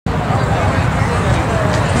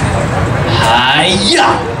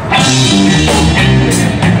Yeah.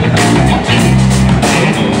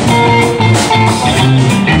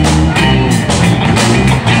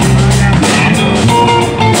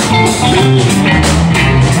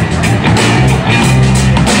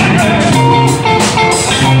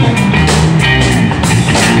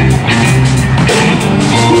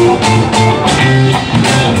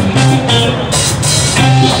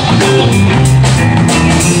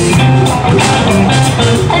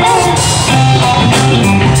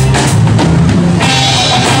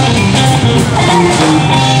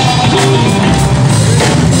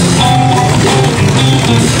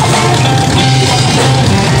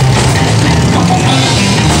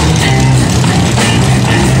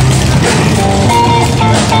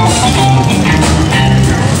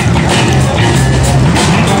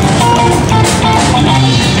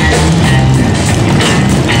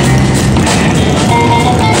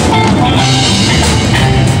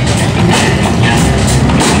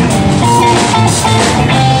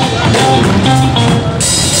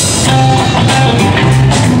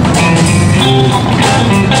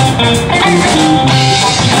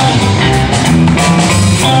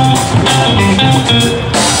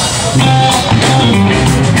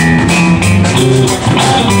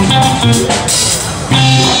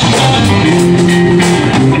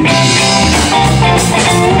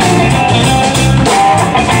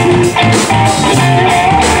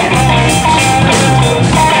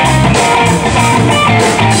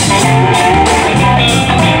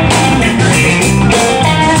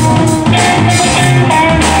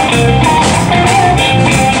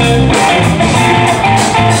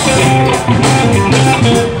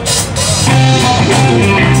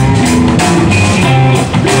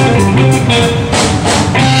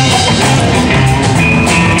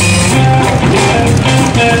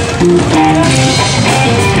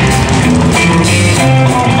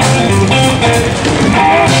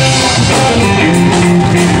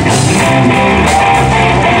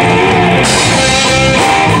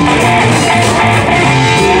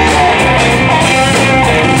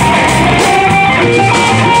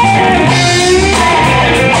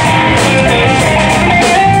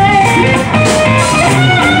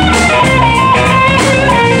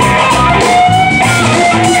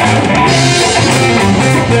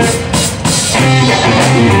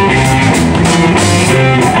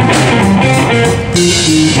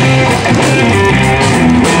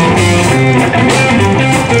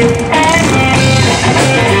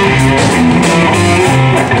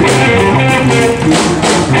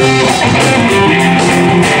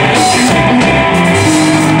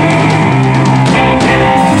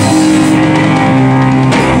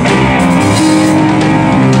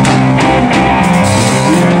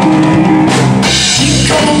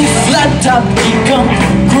 He come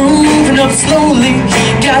grooving up slowly. He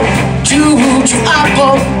got juju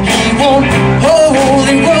eyeball. He won't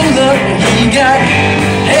holy roller. He got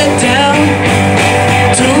head down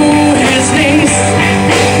to his knees.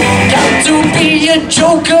 Got to be a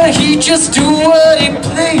joker. He just do what he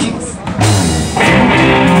please.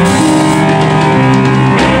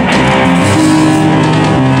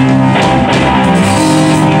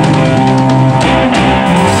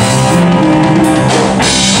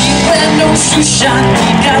 Shot,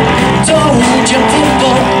 he got Doja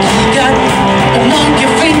football, he got a monkey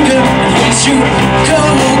finger, he shoot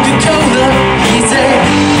Coca-Cola. He said,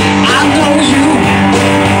 I know you,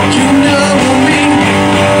 you know me.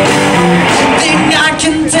 One thing I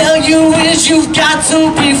can tell you is you've got to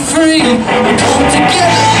be free and come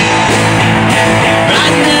together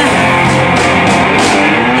right now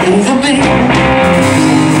over me.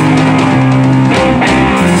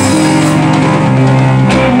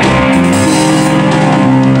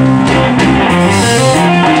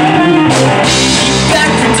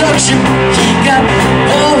 He got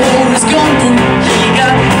his gun boot. He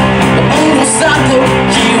got a motorcycle.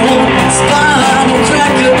 He won't spinal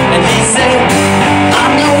cracker. And he said, I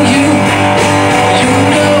know you, you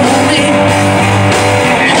know me.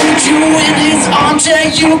 Hold you in his armchair,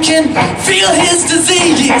 you can feel his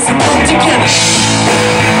disease. Come together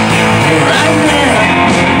right now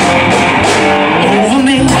over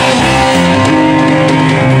me.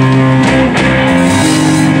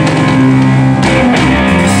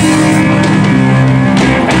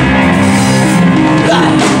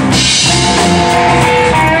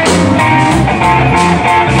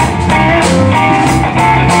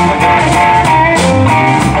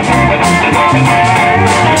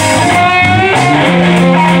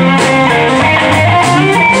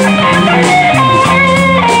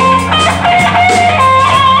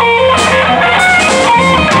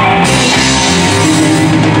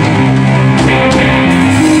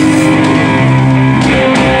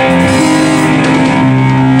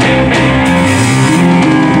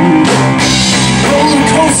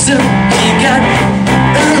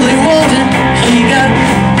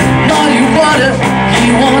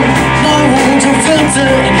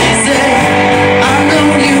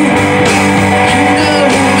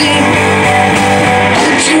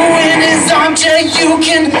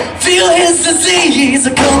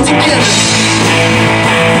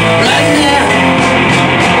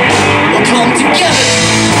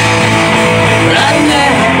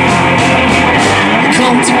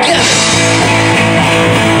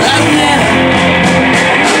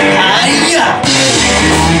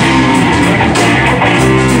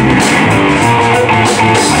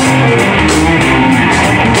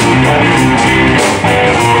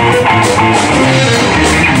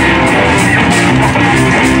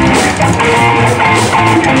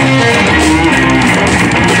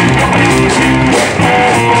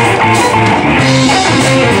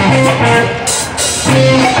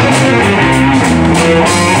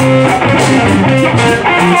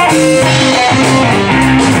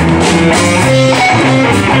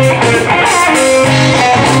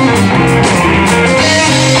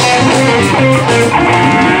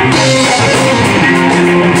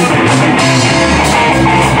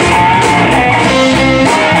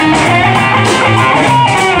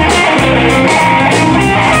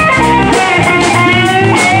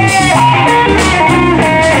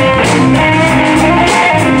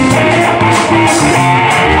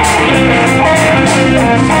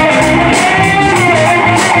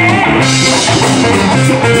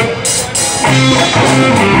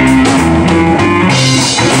 Caputo.